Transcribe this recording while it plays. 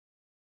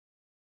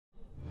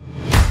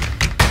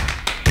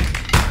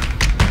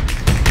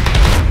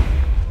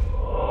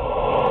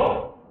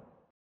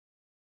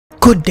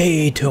Good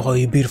day to all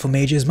you beautiful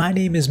mages. My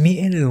name is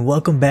Meaton and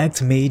welcome back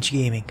to Mage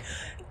Gaming.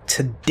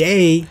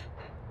 Today,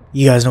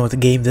 you guys know what the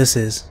game this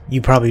is.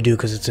 You probably do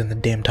because it's in the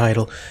damn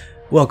title.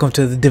 Welcome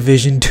to the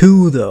Division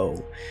 2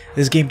 though.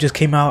 This game just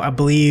came out, I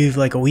believe,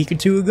 like a week or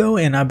two ago,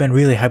 and I've been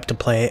really hyped to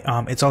play it.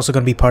 It's also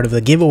going to be part of the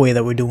giveaway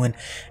that we're doing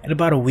in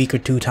about a week or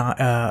two's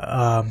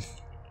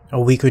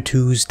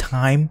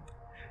time.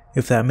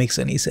 If that makes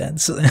any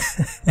sense.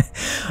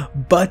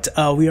 But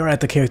we are at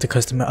the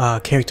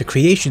character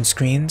creation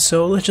screen,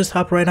 so let's just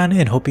hop right on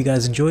in. Hope you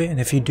guys enjoy it, and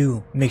if you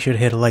do, make sure to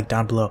hit a like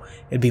down below.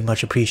 It'd be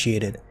much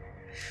appreciated.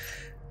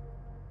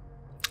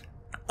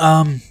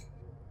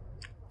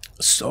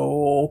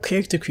 So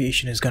character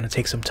creation is gonna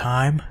take some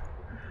time.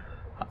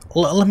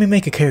 Let me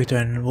make a character,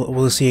 and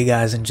we'll see you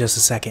guys in just a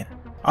second.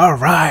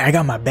 Alright, I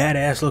got my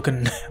badass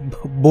looking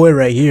boy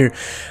right here.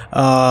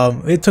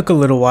 It took a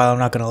little while, I'm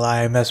not gonna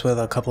lie. I messed with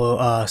a couple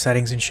of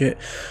settings and shit,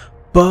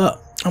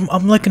 but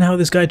I'm liking how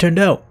this guy turned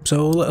out.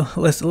 So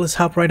let's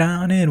hop right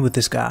on in with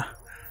this guy.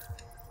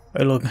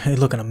 It's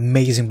looking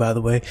amazing, by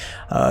the way.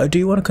 Do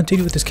you want to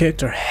continue with this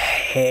character?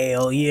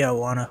 Hell yeah, I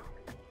wanna.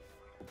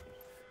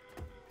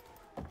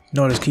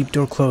 Notice, keep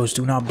door closed,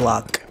 do not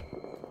block.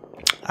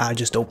 I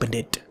just opened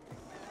it.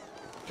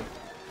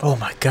 Oh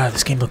my god,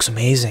 this game looks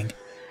amazing.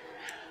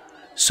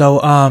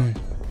 So,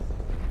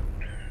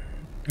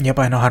 yep,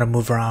 I know how to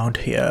move around.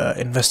 Yeah,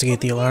 investigate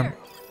the alarm.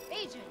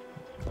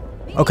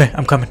 Okay,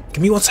 I'm coming.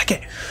 Give me 1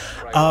 second.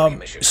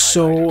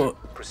 So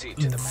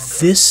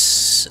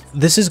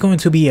this is going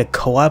to be a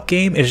co-op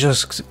game. It's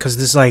just because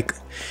this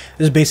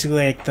is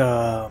basically like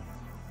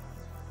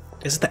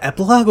is it the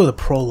epilogue or the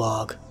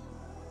prologue?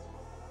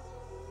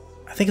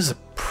 I think it's a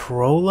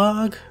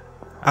prologue.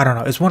 I don't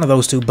know, it's one of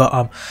those two,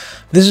 but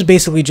this is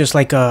basically just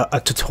like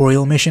a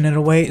tutorial mission in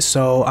a way.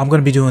 So I'm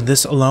gonna be doing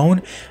this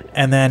alone,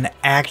 and then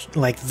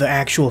the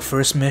actual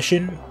first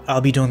mission, I'll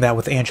be doing that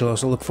with Angelo,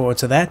 so look forward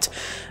to that.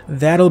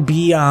 That'll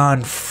be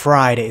on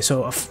Friday,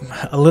 so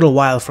a little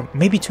while from,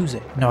 maybe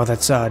Tuesday. No,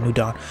 that's New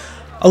Dawn.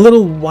 A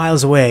little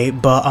whiles away,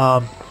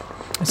 but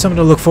it's something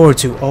to look forward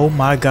to. Oh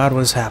my god,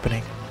 what is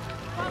happening?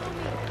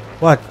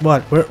 What?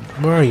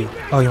 Where are you?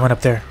 Oh, you went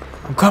up there.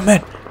 I'm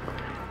coming!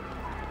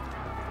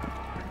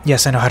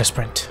 Yes, I know how to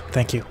sprint.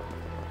 Thank you.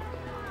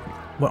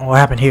 What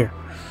happened here?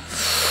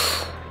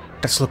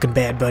 That's looking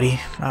bad, buddy.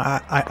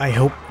 I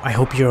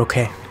hope you're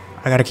okay.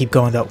 I gotta keep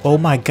going though. Oh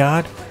my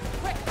god.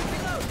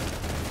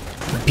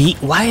 B.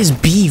 Why is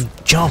B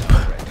jump?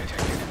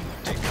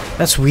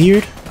 That's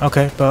weird.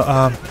 Okay,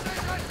 but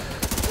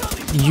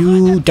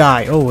you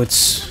die. Oh, it's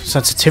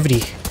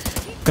sensitivity.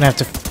 Gonna have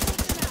to.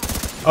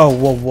 Oh,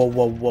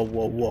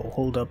 whoa.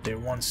 Hold up there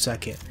 1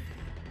 second.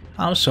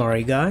 I'm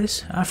sorry,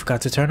 guys. I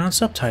forgot to turn on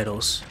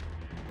subtitles.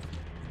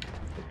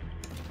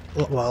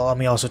 Well, let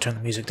me also turn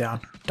the music down.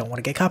 Don't want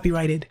to get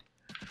copyrighted.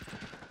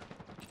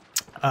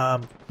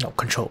 No,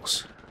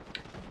 controls.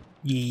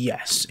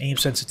 Yes, aim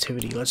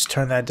sensitivity. Let's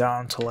turn that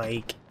down to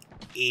like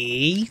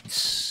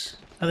 8.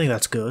 I think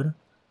that's good.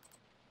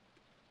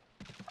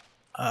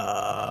 I'm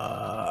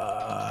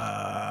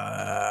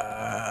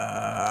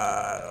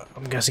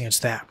guessing it's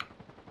that.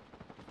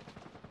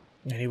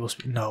 Enable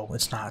speed. No,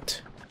 it's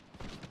not.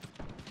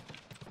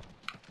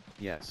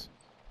 Yes.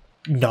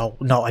 No,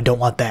 I don't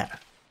want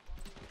that.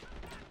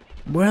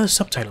 Where are the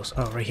subtitles?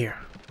 Oh, right here.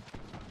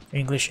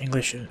 English,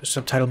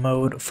 subtitle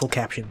mode, full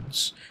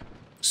captions.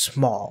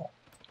 Small.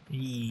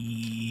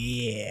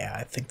 Yeah,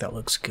 I think that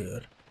looks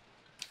good.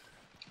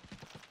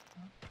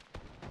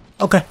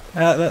 Okay,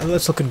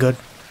 that's looking good.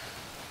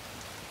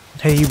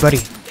 Hey, you buddy.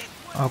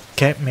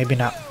 Okay, maybe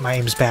not. My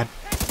aim's bad.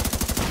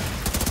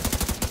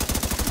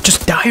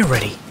 Just die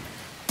already.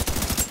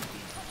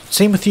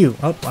 Same with you.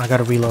 Oh, I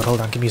gotta reload. Hold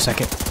on, give me a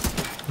second.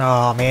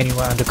 Oh man, you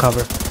went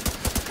undercover.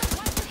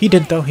 He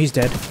did though, he's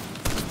dead.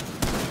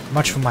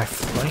 Much for my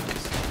flank.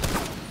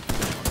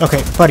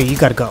 Okay, buddy, you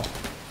gotta go.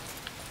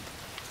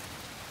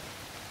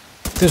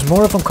 There's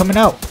more of them coming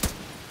out.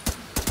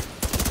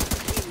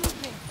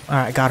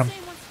 Alright, got him.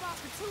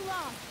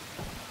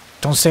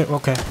 Don't say,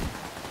 okay.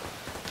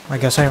 I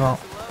guess I won't.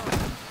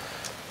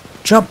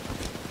 Jump!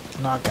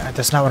 No, God,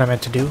 that's not what I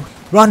meant to do.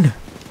 Run!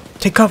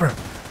 Take cover!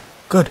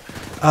 Good.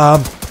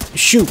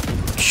 Shoot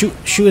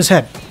his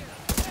head.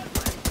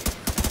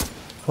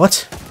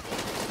 What?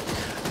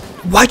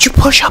 Why'd you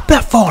push up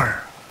that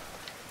far?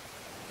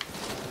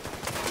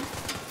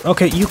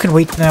 Okay, you can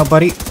wait now,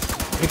 buddy.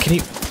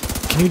 Can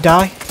you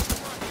die?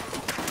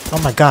 Oh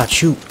my god,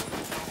 shoot.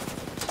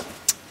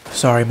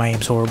 Sorry, my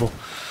aim's horrible.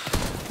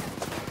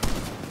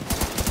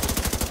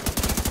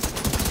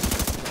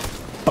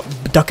 Oh,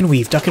 duck and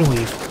weave.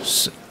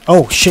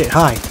 Oh shit,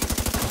 hi.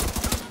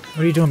 What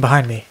are you doing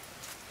behind me?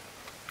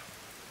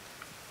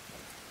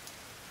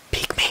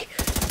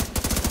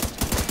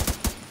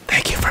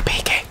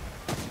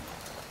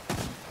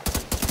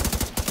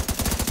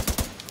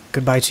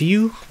 Goodbye to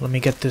you. Let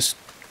me get this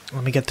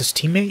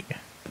teammate.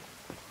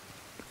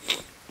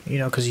 You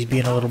know, because he's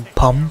being a little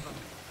bum.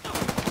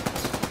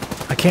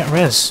 I can't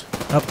res.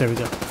 Oh, there we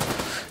go.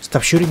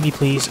 Stop shooting me,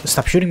 please.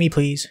 Stop shooting me,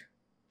 please.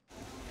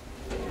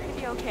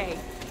 Okay.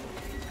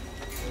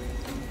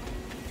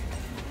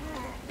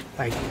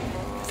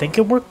 I think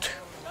it worked.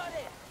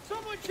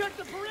 Someone check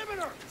the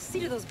perimeter. See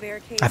to those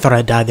barricades. I thought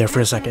I died there for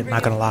a second,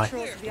 not gonna lie.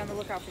 Patrols should be on the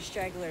lookout for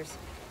stragglers.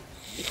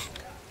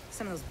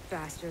 Some of those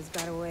bastards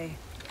got away.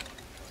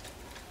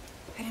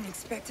 I didn't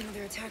expect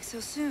another attack so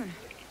soon.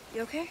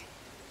 You okay?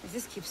 If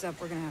this keeps up,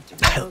 we're gonna have to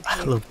relocate.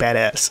 I look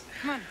badass.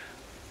 Come on,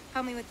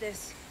 help me with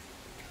this.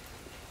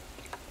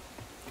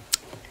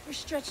 We're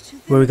stretched too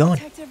thin Where are we to going?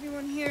 protect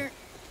everyone here.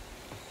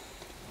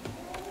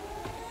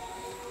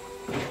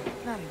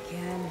 Not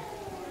again.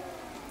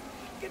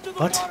 Get to the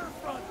What?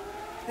 waterfront.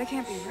 That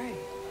can't be right.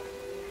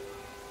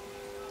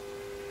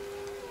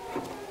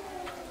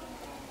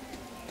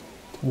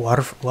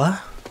 Water?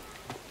 What?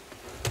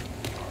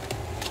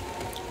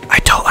 I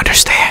don't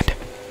understand.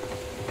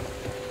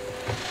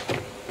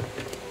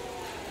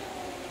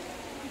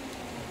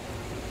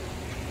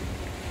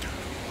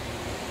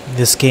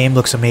 This game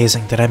looks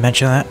amazing. Did I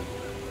mention that?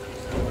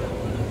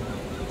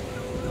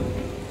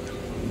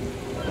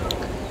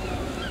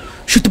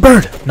 Shoot the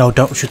bird! No,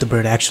 don't shoot the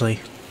bird, actually.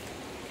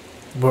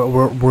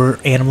 We're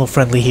animal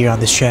friendly here on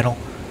this channel.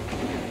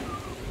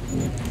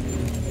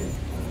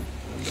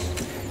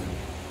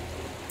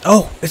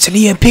 Oh, it's an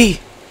EMP!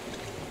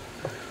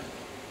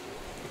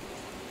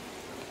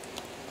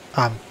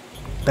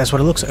 That's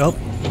what it looks like. Oh.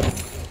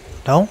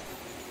 No?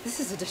 This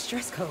is a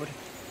distress code.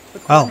 Oh.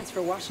 Requirements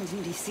for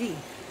Washington, D.C.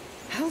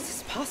 How is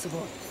this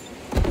possible?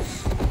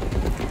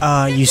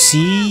 You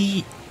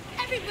see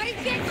Everybody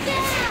get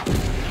down!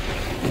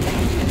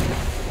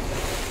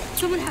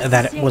 Someone has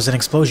that to it was an stay.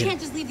 explosion. You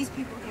can't just leave these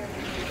people here.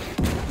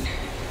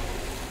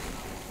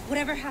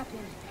 Whatever happened,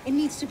 it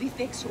needs to be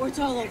fixed or it's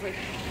all over.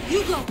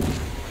 You go.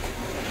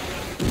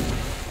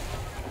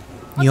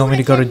 You want me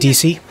to go to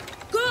DC?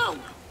 Go!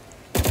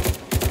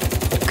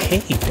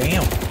 Okay,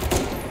 damn.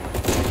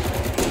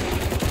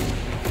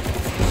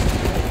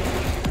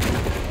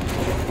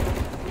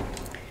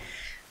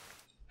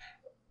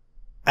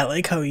 I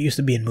like how it used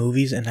to be in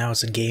movies and now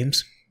it's in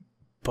games.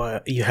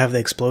 But you have the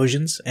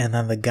explosions and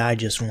then the guy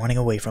just running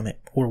away from it.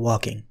 Or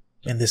walking.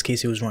 In this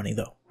case, he was running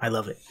though. I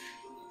love it.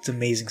 It's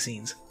amazing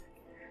scenes.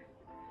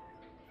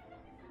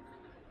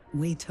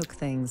 We took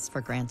things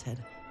for granted.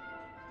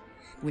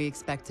 We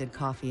expected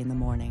coffee in the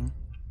morning.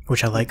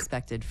 Which I We like.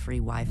 expected free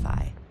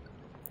Wi-Fi.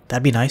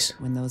 That'd be nice.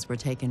 When those were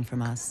taken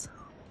from us,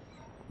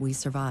 we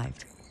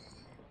survived.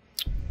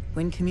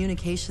 When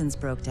communications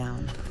broke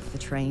down, the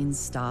trains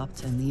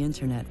stopped and the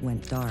internet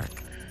went dark,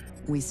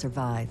 we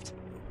survived.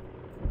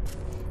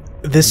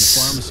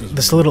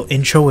 This little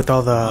intro with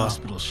all the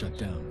Hospital shut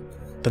down.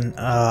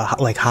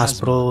 like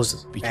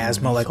hospitals,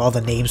 asthma, like all the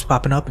names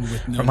popping up,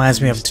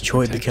 reminds me of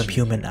Detroit Become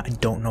Human. I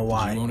don't know Did you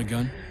why. own a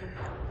gun?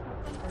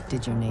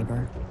 Did your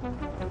neighbor?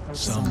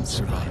 Some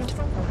survived.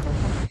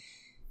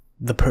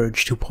 The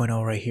Purge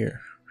 2.0 right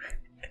here.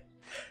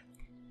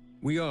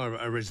 We are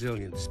a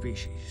resilient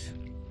species.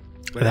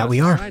 When That our we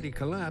are. society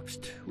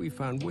collapsed, we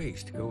found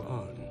ways to go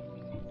on.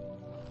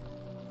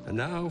 And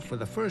now, for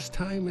the first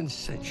time in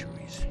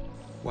centuries,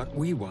 what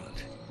we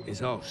want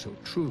is also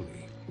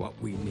truly what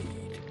we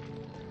need.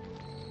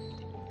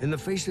 In the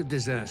face of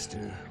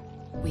disaster,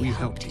 we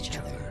helped each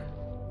other.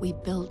 We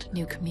built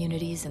new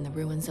communities in the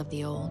ruins of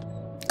the old.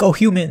 Go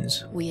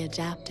humans! We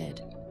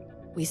adapted.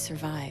 We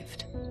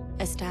survived.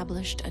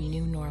 Established a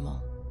new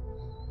normal.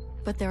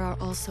 But there are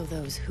also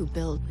those who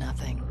build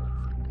nothing.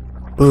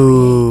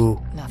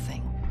 Boo!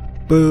 Nothing.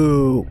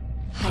 Boo!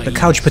 The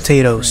couch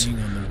potatoes.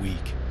 Preying on the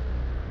weak.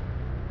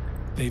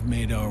 They've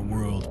made our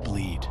world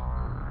bleed.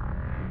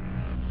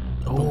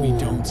 But we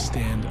don't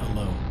stand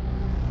alone.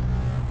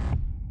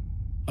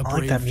 A I like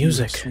brave that few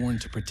music. have sworn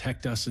to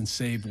protect us and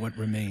save what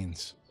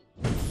remains.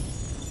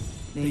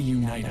 They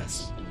unite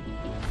us.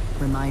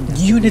 Remind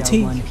us Unity.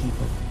 we are one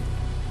people.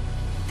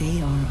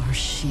 They are our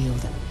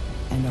shield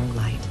and our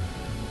light.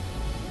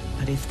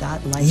 But if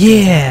that light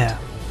Yeah!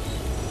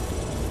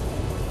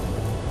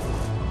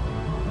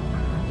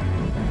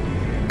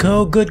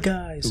 Go good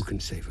guys! Who can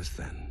save us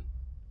then?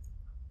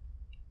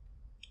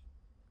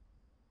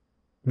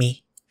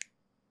 Me?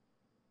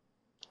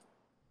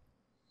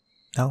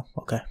 No?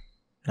 Okay.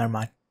 Never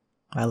mind.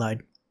 I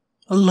lied.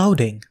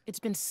 Loading. It's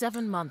been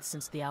 7 months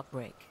since the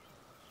outbreak.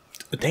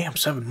 Damn,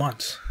 7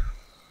 months.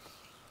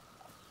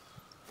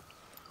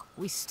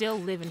 We still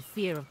live in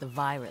fear of the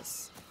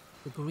virus,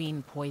 the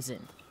green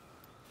poison.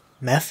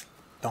 Meth?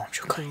 Don't The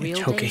joke. real You're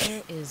joking.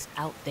 danger is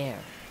out there,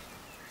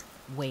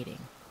 waiting.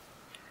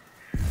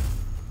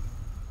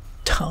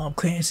 Tom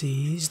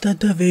Clancy's The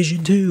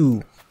Division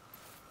 2.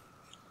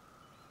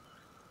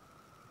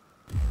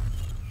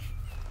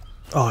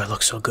 Oh, it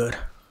looks so good.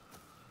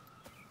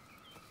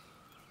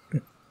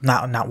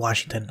 Not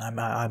Washington.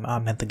 I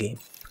meant the game.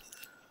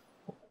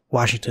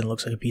 Washington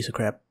looks like a piece of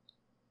crap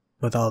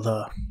with all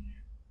the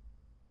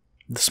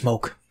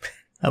smoke.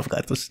 I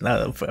forgot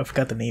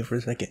the name for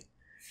a second.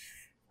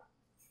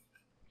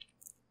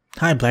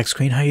 Hi, Black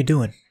Screen. How you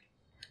doing?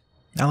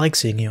 I like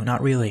seeing you.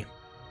 Not really.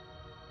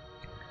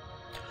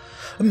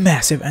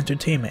 Massive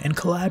entertainment in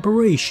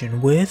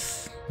collaboration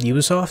with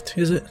Ubisoft,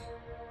 is it?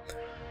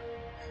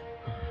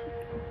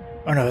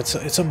 Oh no, it's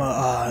some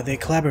they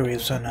collaborate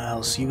with someone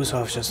else.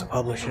 Ubisoft's just a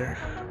publisher,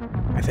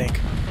 I think.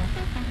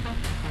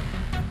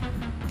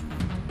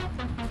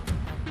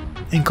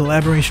 In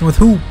collaboration with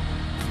who?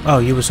 Oh,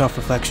 Ubisoft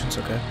Reflections.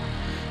 Okay,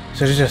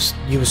 so it's just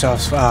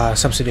Ubisoft's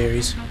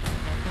subsidiaries.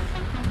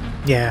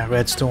 Yeah,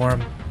 Red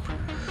Storm.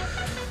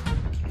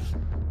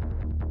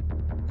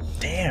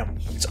 Damn,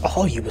 it's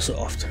all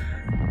Ubisoft.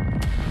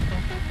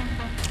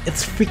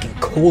 It's freaking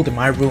cold in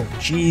my room.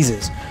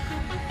 Jesus.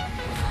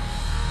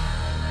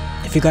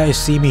 If you guys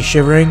see me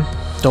shivering,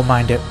 don't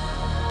mind it.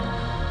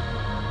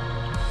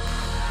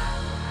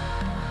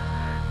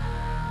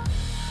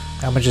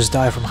 I'm gonna just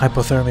die from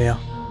hypothermia.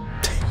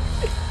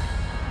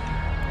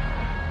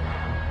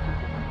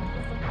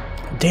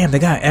 Damn, they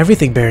got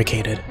everything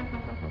barricaded.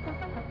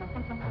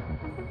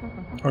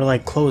 Or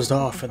like closed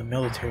off for the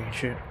military and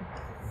shit.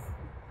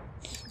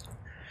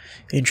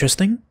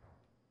 Interesting.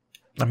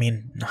 I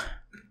mean,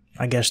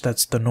 I guess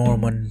that's the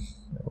norm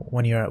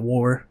when you're at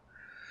war.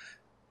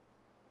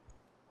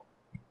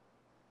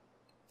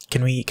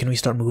 Can we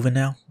start moving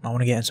now? I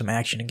want to get in some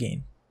action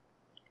again.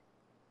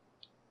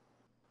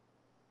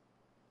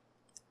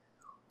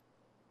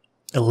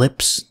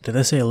 Ellipse? Did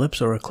I say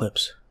ellipse or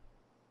eclipse?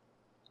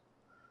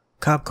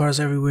 Cop cars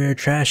everywhere,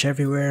 trash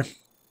everywhere.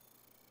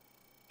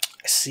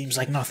 It seems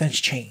like nothing's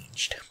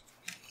changed.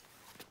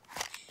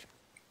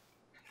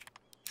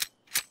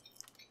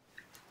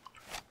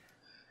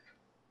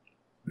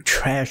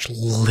 Trash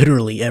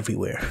literally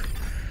everywhere.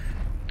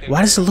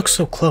 Why does it look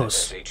so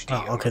close?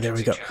 Oh, okay, there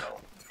we go.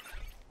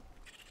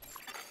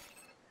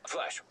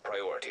 Flash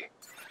priority.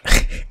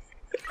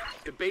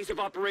 The base of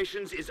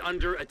operations is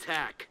under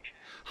attack.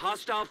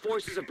 Hostile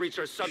forces have breached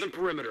our southern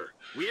perimeter.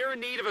 We are in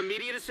need of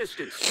immediate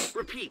assistance.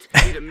 Repeat,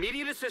 need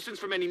immediate assistance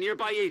from any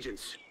nearby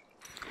agents.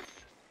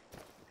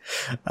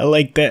 I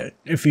like that.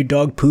 If your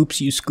dog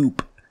poops, you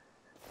scoop.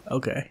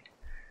 Okay.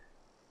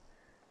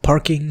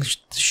 Parking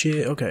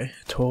shit. Okay.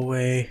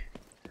 Tollway.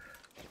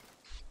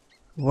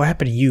 What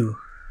happened to you?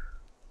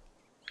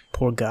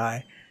 Poor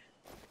guy.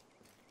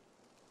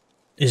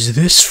 Is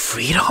this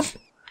freedom?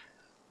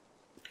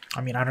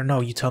 I mean, I don't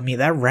know. You tell me.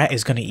 That rat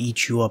is gonna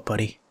eat you up,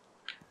 buddy.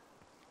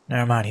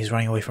 Never mind. He's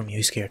running away from you.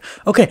 He's scared.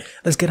 Okay.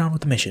 Let's get on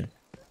with the mission.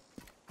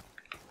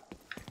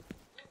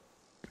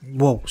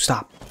 Whoa.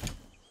 Stop.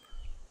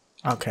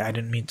 Okay, I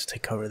didn't mean to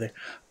take cover there.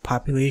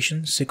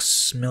 Population,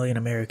 6 million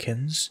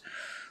Americans.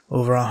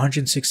 Over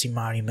 160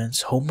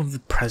 monuments. Home of the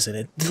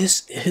president.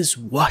 This is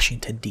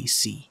Washington,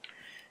 D.C.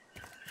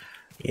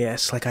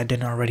 Yes, like I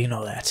didn't already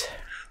know that.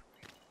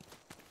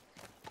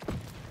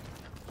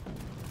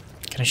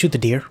 Can I shoot the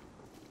deer?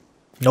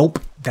 Nope,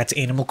 that's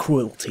animal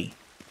cruelty.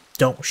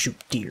 Don't shoot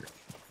deer.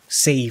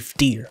 Save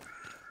deer.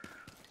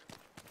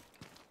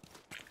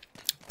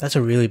 That's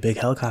a really big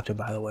helicopter,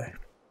 by the way.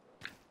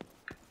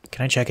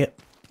 Can I check it?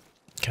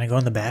 Can I go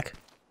in the back?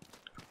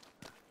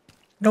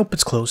 Nope,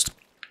 it's closed.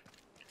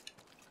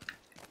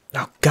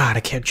 Oh god, I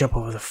can't jump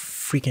over the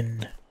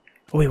freaking...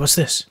 Oh wait, what's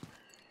this?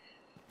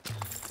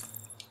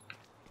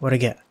 What'd I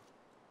get?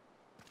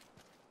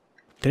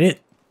 Did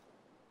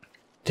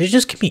it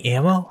just give me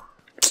ammo?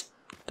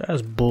 That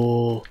was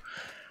bull.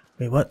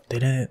 Wait, what? They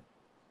didn't...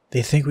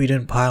 They think we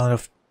didn't pile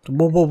enough...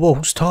 Whoa, whoa, whoa,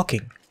 who's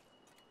talking?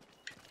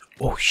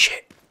 Oh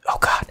shit. Oh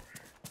god.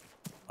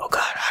 Oh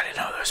god, I didn't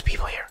know there was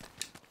people here.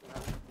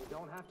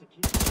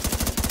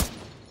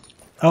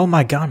 Oh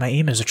my god, my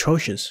aim is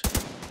atrocious.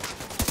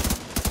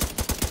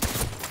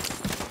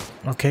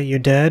 Okay, you're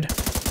dead.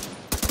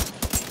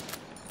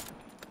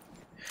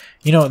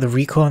 You know, the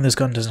recoil on this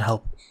gun doesn't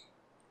help.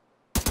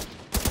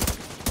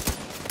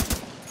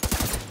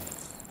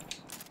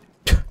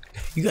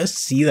 You guys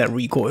see that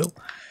recoil?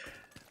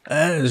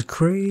 That is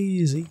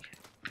crazy.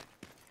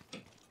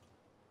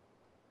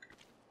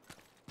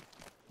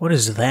 What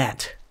is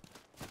that?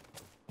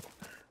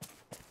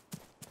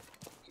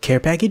 Care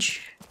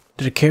package?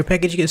 Did a care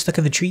package get stuck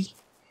in the tree?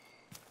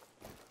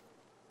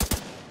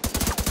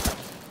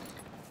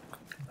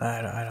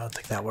 I don't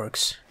think that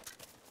works.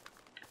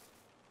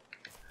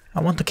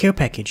 I want the care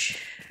package.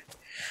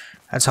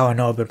 That's how I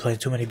know I've been playing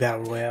too many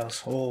battle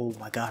royales. Oh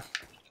my god.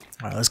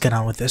 Alright, let's get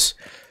on with this.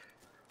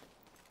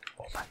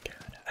 Oh my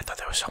god. I thought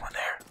there was someone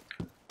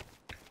there.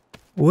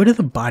 Where did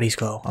the bodies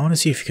go? I want to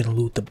see if you can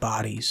loot the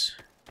bodies.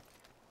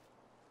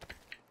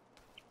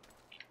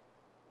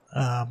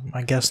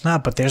 I guess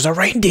not, but there's a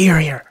reindeer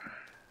here!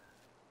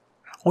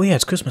 Oh yeah,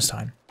 it's Christmas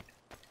time.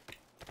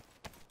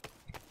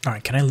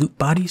 Alright, can I loot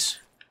bodies?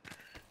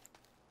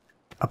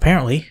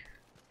 Apparently.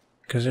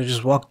 Because I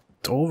just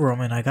walked over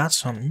them and I got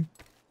something.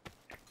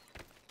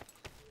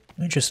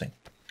 Interesting.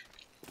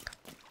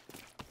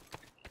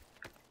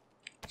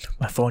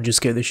 My phone just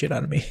scared the shit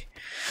out of me.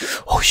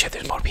 Oh shit,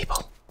 there's more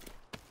people.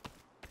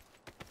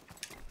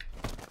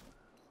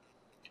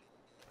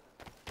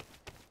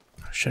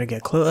 Should I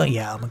get close?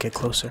 Yeah, I'm gonna get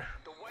closer.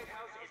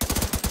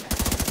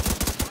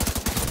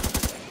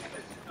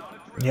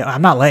 Yeah,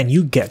 I'm not letting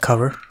you get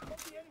cover.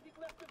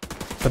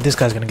 But this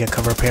guy's gonna get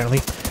cover apparently.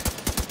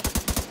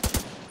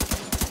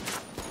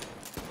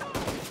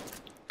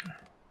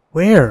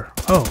 Where?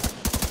 Oh.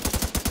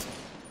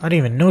 I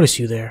didn't even notice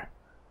you there.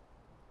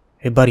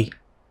 Hey, buddy.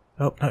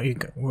 Oh, no,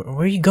 where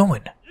are you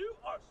going?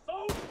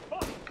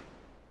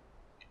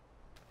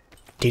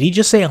 Did he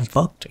just say I'm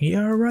fucked?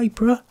 Yeah, alright,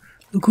 bruh.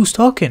 Look who's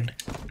talking.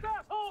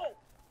 Oh,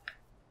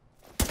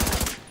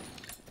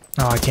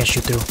 I can't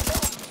shoot through.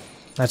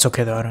 That's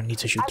okay, though. I don't need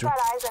to shoot through. I've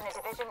got eyes on a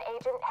division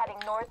agent heading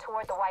north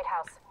toward the White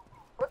House.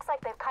 Looks like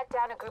they've cut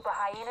down a group of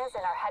hyenas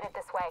and are headed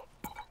this way.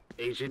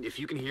 Agent, if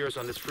you can hear us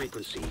on this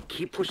frequency,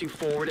 keep pushing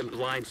forward and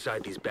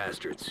blindside these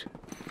bastards.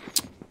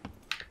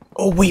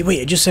 Oh, wait,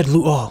 I just said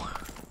loot all.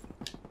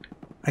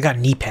 I got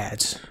knee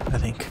pads, I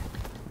think.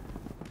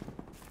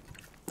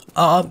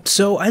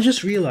 So I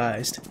just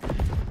realized,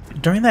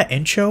 during that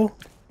intro,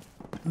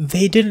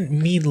 they didn't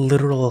mean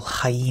literal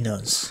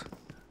hyenas.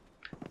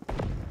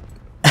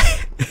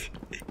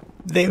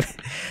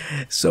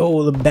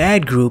 So the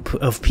bad group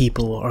of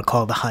people are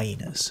called the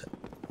hyenas.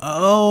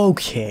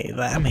 Okay,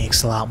 that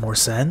makes a lot more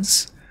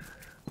sense.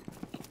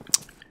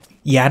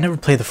 Yeah, I never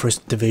played the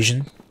first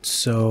division,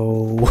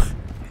 so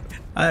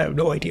I have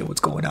no idea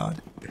what's going on.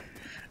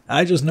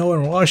 I just know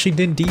in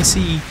Washington,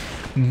 D.C.,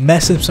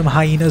 messing some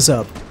hyenas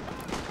up.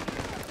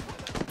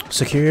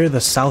 Secure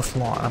the south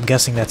lawn. I'm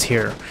guessing that's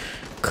here.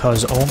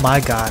 Because, oh my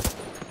god,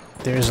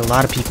 there's a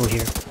lot of people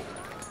here.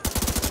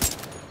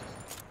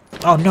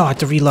 Oh no, I have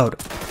to reload.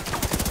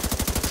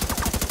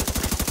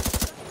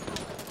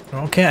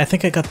 Okay, I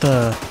think I got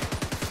the...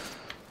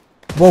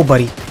 Whoa,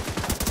 buddy.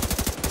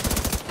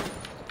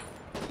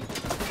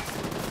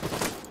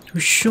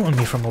 Who's shooting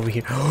me from over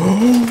here?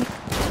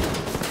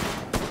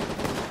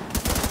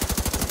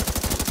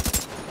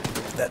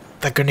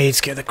 That grenade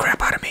scared the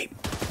crap out of me.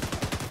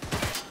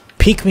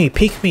 Peek me,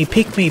 peek me,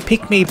 peek me,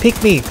 peek me,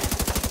 peek me.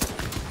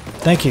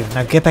 Thank you.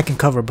 Now get back in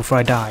cover before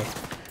I die.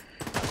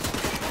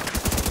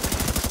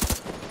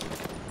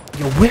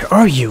 Yo, where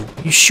are you?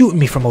 You're shooting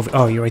me from over...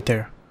 Oh, you're right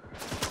there.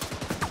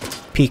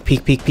 Peek,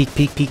 peek, peek, peek,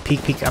 peek, peek,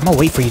 peek, peek. I'm gonna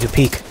wait for you to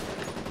peek.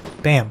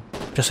 Bam.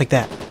 Just like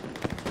that.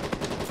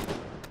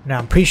 Now,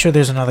 I'm pretty sure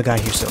there's another guy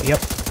here still.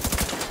 Yep.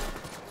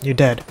 You're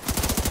dead.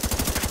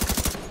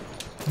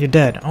 You're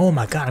dead. Oh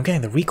my god, I'm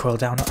getting the recoil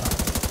down.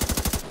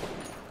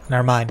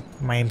 Never mind.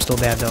 My aim's still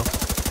bad, though.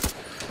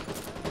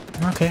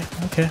 Okay,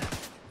 okay.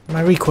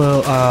 My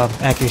recoil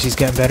accuracy's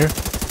getting better.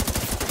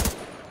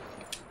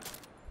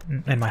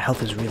 And my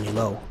health is really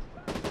low.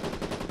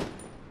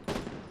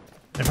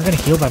 Am I gonna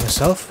heal by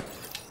myself?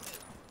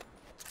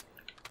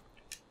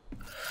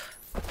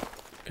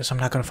 Guess I'm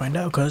not gonna find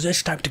out, because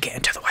it's time to get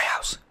into the White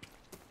House.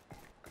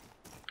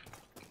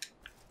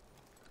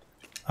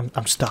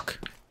 I'm stuck.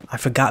 I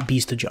forgot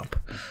bees to jump.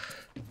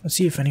 Let's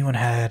see if anyone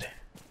had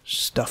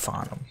stuff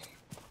on them.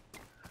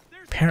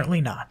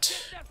 Apparently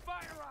not.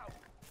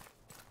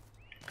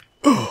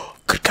 Oh,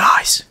 good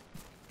guys!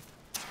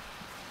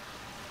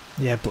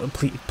 Yeah,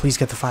 please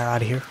get the fire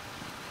out of here.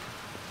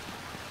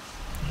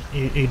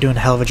 You're doing a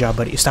hell of a job,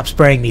 buddy. Stop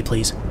spraying me,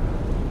 please.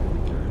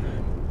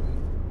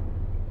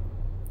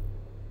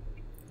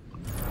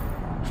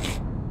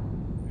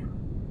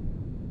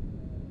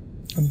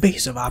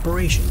 Base of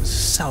operations,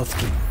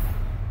 Southgate.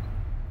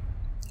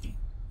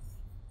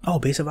 Oh,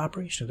 base of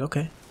operations,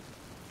 okay.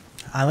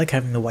 I like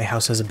having the White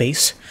House as a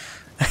base.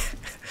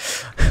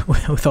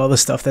 With all the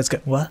stuff that's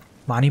got... What?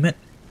 Monument?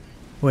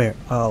 Where?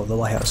 Oh, the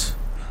White House.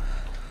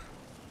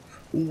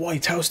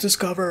 White House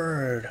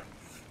discovered!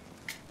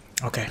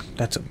 Okay,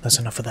 that's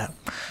enough of that.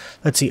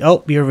 Let's see.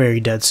 Oh, you're very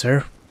dead,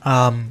 sir.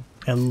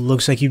 It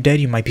looks like you're dead.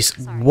 You might be...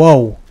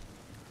 Whoa!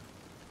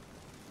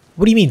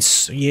 What do you mean?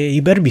 Yeah,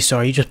 you better be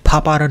sorry. You just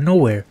pop out of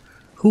nowhere.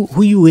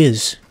 Who you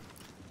is?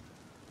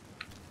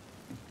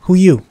 Who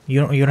you?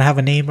 You don't have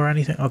a name or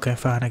anything? Okay,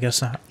 fine. I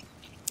guess not.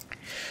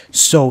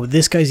 So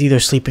this guy's either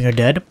sleeping or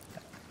dead.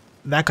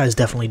 That guy's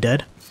definitely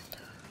dead.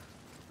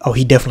 Oh,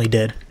 he definitely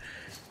dead.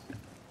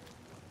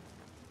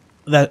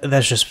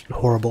 That's just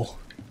horrible.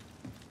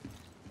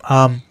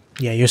 Yeah,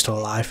 you're still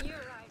alive.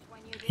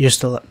 You're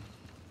still...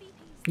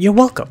 You're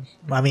welcome.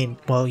 I mean,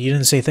 well, you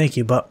didn't say thank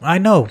you, but I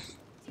know.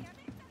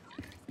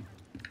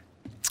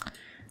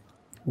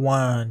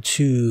 1,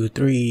 2,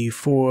 3,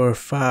 4,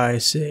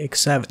 5, 6,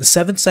 7.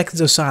 7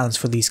 seconds of silence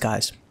for these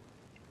guys.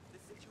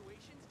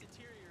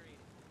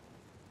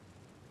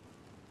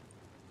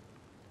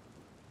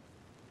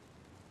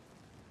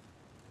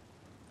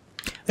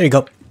 There you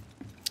go.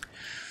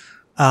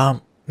 Yeah,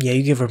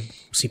 you give her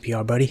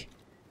CPR, buddy.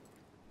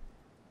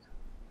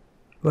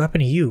 What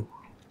happened to you?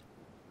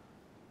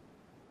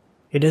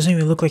 It doesn't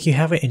even look like you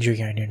have an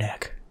injury on your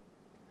neck.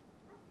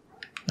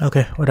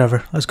 Okay,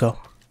 whatever. Let's go.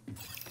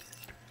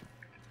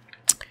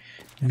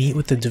 Meet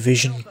with the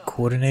division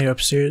coordinator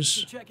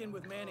upstairs. Check in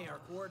with Manny, our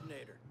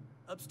coordinator,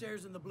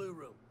 upstairs in the blue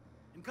room.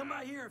 And come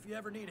by here if you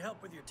ever need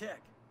help with your tech.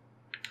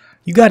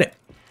 You got it.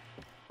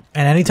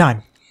 And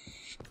anytime.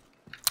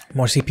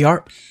 More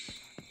CPR.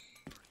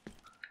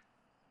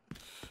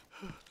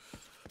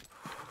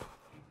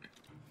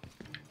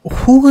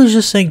 Who was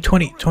just saying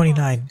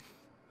 29?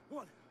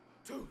 1,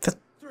 2,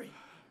 3,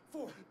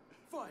 4,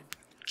 5.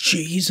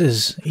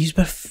 Jesus, he's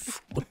been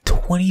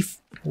 20.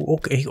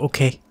 Okay,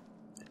 okay.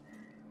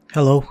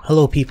 Hello,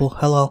 hello, people.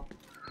 Hello.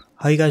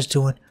 How you guys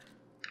doing?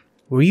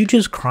 Were you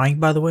just crying,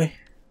 by the way?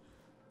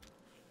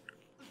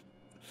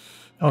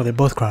 Oh, they're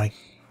both crying.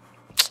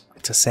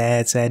 It's a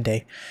sad, sad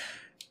day.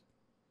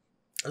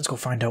 Let's go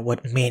find out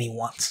what Manny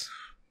wants.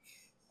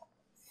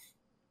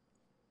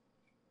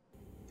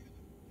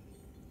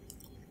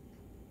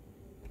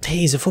 Hey,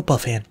 he's a football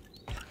fan.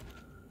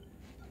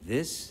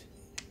 This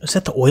is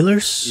that the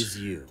Oilers? Is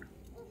you.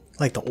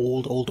 Like the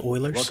old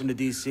Oilers? Welcome to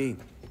DC.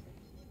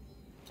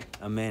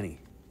 I'm Manny.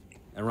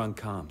 I run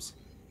comms.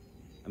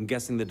 I'm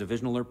guessing the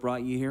division alert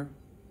brought you here?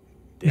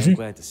 Damn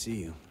glad to see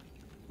you.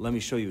 Let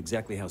me show you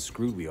exactly how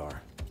screwed we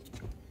are.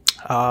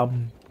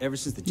 Ever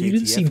since the JTF you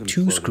didn't seem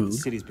too imploded, screwed. The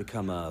city's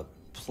become a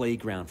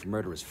playground for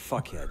murderous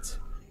fuckheads.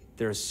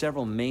 There are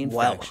several main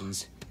Wow.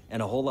 factions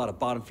and a whole lot of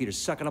bottom feeders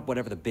sucking up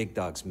whatever the big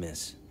dogs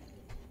miss.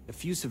 A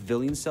few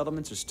civilian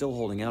settlements are still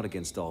holding out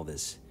against all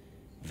this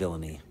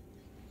villainy.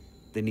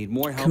 They need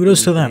more help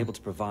Kudos to than we've been them. able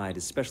to provide,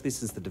 especially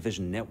since the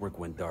division network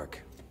went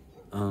dark.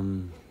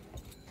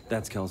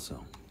 That's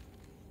Kelso.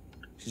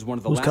 She's one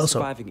of the Who's last Kelso?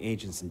 surviving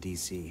agents in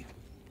DC.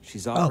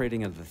 She's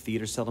operating out of the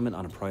theater settlement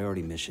on a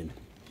priority mission.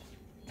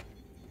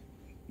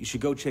 You should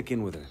go check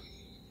in with her.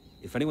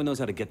 If anyone knows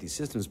how to get these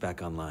systems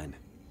back online,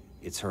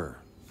 it's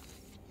her.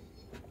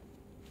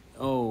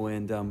 Oh,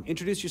 and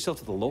introduce yourself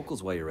to the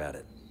locals while you're at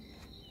it.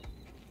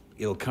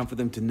 It'll comfort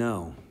them to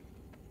know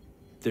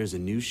there's a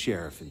new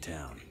sheriff in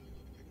town.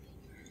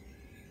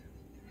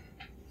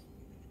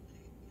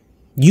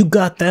 You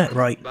got that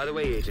right. By the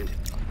way, Agent,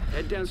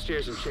 head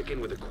downstairs and check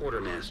in with the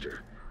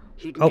quartermaster.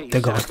 He can Oh, get you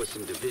they're set gone. up with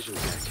some division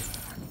tech.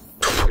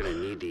 You're gonna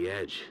need the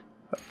edge.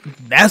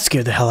 That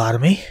scared the hell out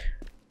of me.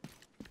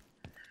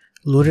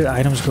 Looted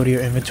items go to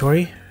your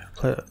inventory.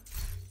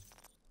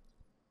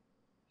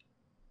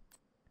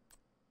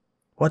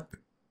 What?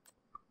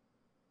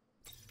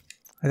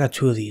 I got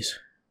 2 of these.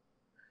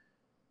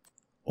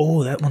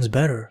 Oh, that one's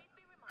better.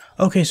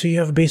 Okay, so you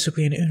have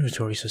basically an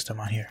inventory system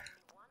on here.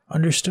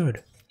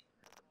 Understood.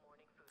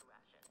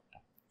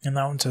 And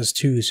that one says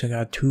 2, so I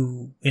got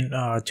 2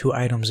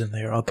 items in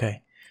there.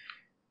 Okay.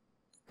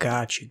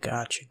 Gotcha.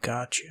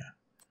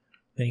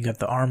 Then you got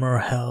the armor,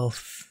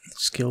 health,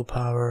 skill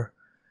power.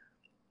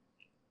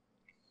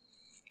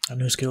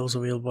 New skills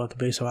available at the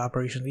base of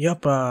operations.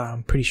 Yep,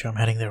 I'm pretty sure I'm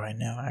heading there right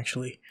now,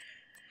 actually.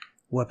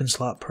 Weapon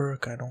slot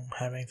perk, I don't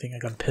have anything. I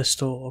got a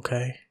pistol,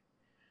 okay.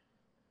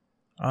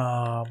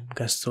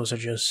 Guess those are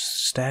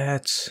just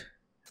stats,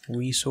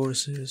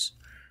 resources,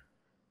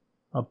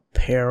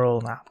 apparel,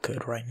 not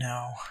good right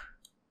now.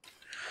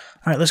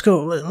 Alright, let's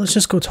go, let's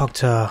just go talk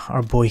to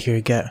our boy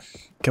here, get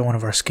one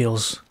of our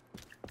skills.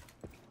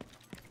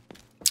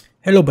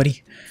 Hello,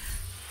 buddy.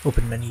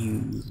 Open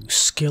menu,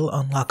 skill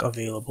unlock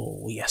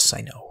available. Yes,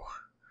 I know.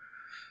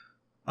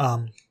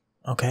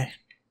 Okay.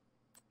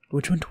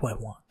 Which one do I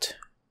want?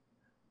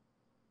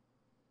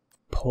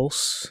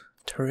 Pulse,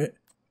 turret.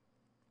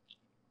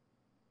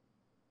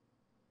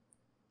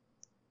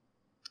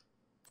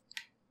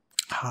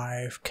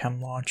 Hive,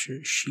 chem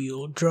launcher,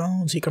 shield,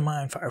 drone, seeker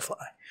mine,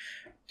 firefly.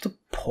 The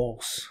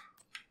pulse.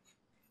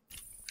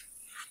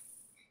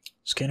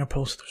 Scanner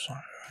pulse.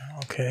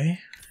 Okay.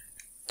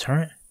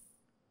 Turret.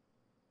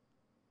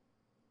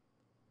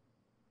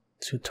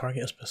 To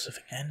target a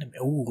specific enemy.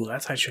 Ooh,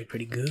 that's actually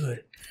pretty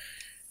good.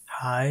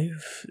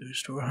 Hive.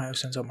 Restore Hive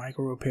sends out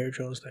micro repair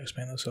drones that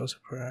expand themselves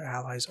for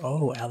allies.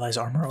 Oh, allies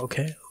armor.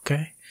 Okay.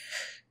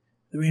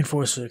 The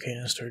reinforcer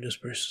canister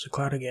disperses a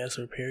cloud of gas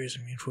that repairs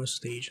and reinforces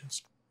the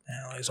agents.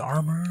 Allies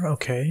armor.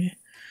 Okay.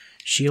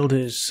 Shield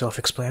is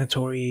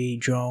self-explanatory.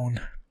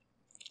 Drone.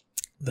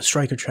 The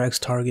striker tracks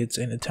targets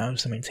and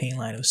attempts to maintain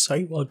line of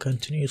sight while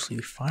continuously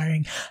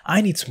firing.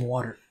 I need some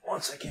water.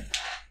 1 second.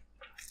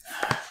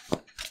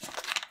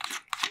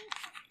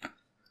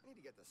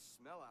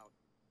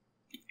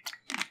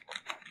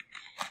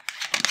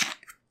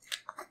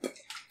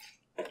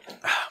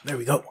 There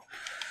we go.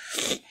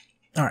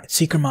 Alright,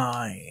 Seeker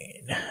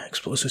Mine.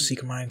 Explosive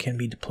Seeker Mine can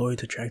be deployed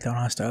to track down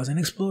hostiles and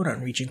explode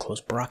on reaching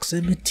close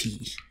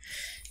proximity.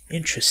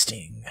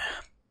 Interesting.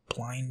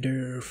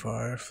 Blinder,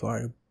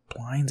 Firefly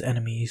blinds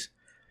enemies.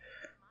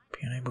 Be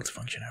unable to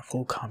function at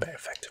full combat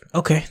effect.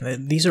 Okay,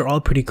 these are all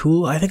pretty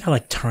cool. I think I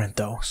like Turret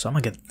though, so I'm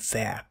gonna get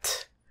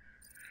that.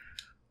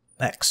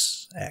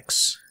 X.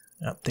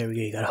 Oh, there we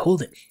go, you gotta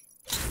hold it.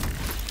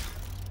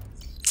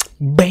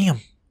 Bam!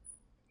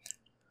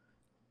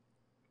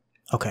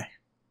 Okay.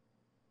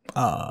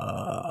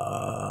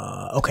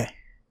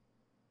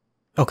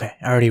 Okay,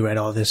 I already read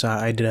all this.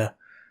 I did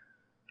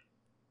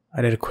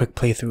a quick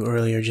playthrough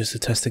earlier just to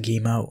test the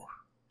game out.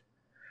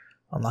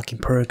 Unlocking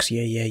perks,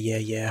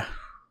 yeah.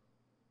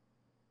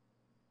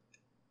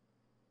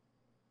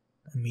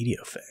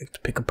 Immediate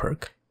effect, pick a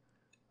perk.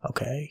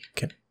 Okay,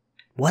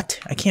 what?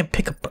 I can't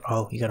pick a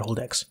oh, you gotta hold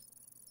X.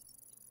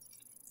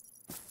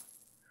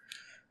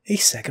 A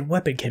second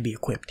weapon can be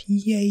equipped,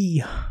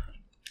 yay!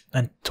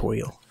 And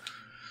tutorial.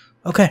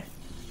 Okay.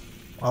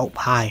 Oh,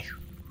 hi.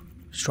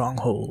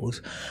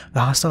 Strongholds. The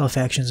hostile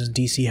factions in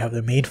DC have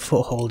their main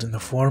foothold in the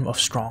form of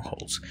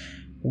strongholds.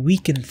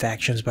 Weaken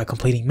factions by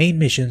completing main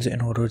missions in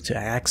order to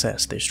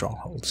access their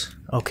strongholds.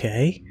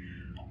 Okay.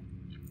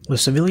 The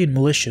civilian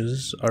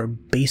militias are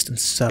based in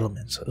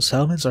settlements.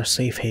 Settlements are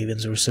safe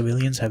havens where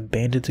civilians have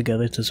banded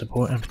together to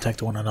support and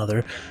protect one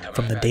another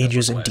from the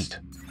dangers in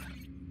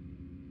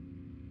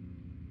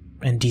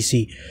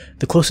DC.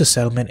 The closest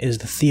settlement is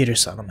the theater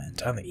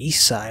settlement on the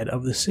east side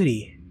of the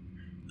city.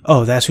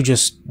 Oh, that's who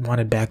just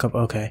wanted backup.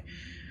 Okay.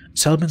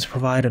 Settlements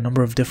provide a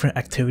number of different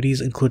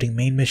activities, including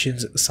main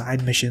missions,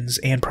 side missions,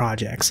 and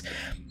projects.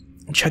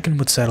 Check in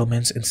with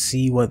settlements and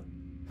see what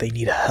they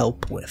need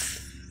help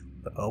with.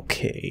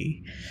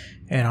 Okay.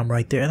 And I'm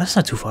right there. That's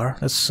not too far.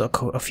 That's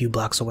a few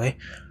blocks away.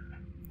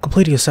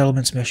 Completing a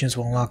settlement's missions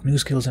will unlock new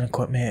skills and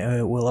equipment.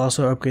 It will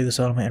also upgrade the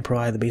settlement and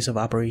provide the base of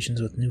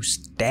operations with new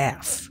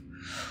staff.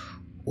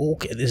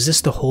 Okay, is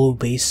this the whole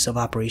base of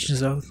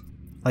operations though?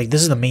 Like,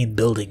 this is the main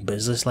building, but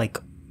is this like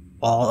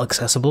all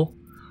accessible?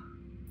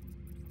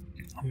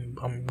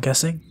 I'm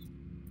guessing.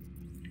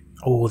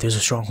 Oh, there's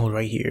a stronghold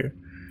right here.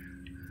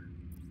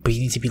 But you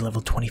need to be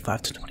level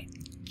 25 to 20.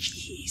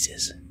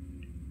 Jesus.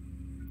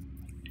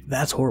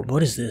 That's horrible.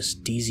 What is this?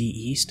 DZ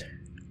East?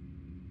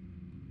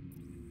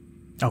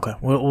 Okay,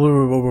 we'll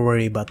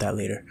worry about that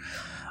later.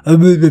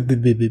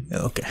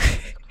 Okay.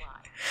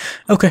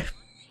 Okay.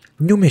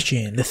 New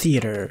mission, the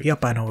theater.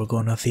 Yep, I know we're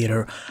going to the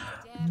theater.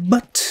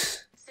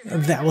 But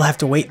that will have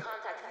to wait.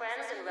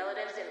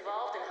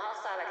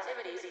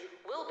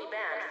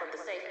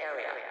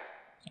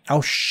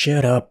 Oh,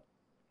 shut up.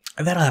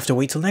 That'll have to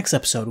wait till next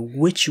episode,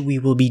 which we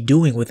will be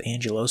doing with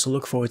Angelo, so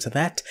look forward to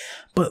that.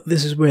 But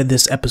this is where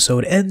this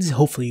episode ends.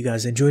 Hopefully you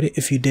guys enjoyed it.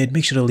 If you did,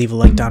 make sure to leave a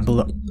like down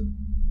below.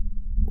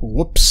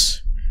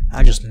 Whoops.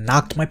 I just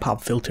knocked my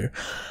pop filter.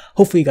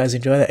 Hopefully you guys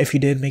enjoyed that. If you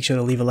did, make sure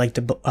to leave a like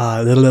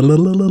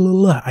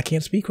I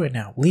can't speak right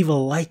now. Leave a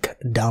like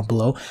down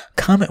below.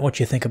 Comment what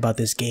you think about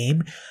this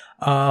game.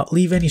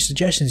 Leave any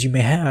suggestions you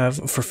may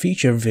have for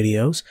future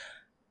videos.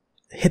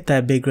 Hit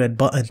that big red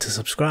button to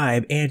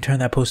subscribe and turn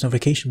that post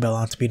notification bell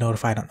on to be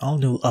notified on all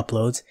new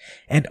uploads.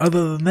 And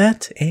other than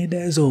that, and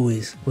as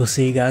always, we'll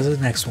see you guys in the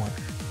next one.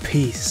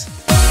 Peace.